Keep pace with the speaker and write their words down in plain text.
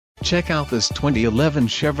Check out this 2011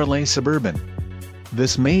 Chevrolet Suburban.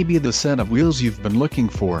 This may be the set of wheels you've been looking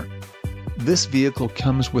for. This vehicle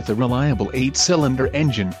comes with a reliable 8-cylinder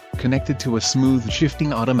engine, connected to a smooth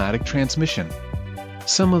shifting automatic transmission.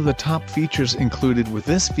 Some of the top features included with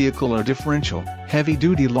this vehicle are differential,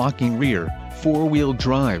 heavy-duty locking rear, 4-wheel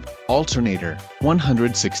drive, alternator,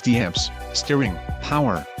 160 amps, steering,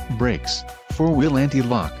 power, brakes, 4-wheel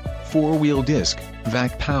anti-lock, 4-wheel disc,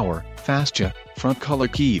 VAC power, fascia, front color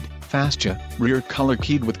keyed, fascia, rear color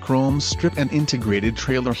keyed with chrome strip and integrated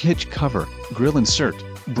trailer hitch cover, grille insert,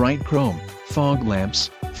 bright chrome, fog lamps,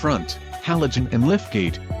 front, halogen and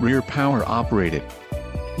liftgate, rear power operated.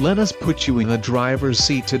 Let us put you in the driver's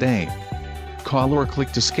seat today. Call or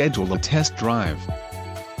click to schedule a test drive.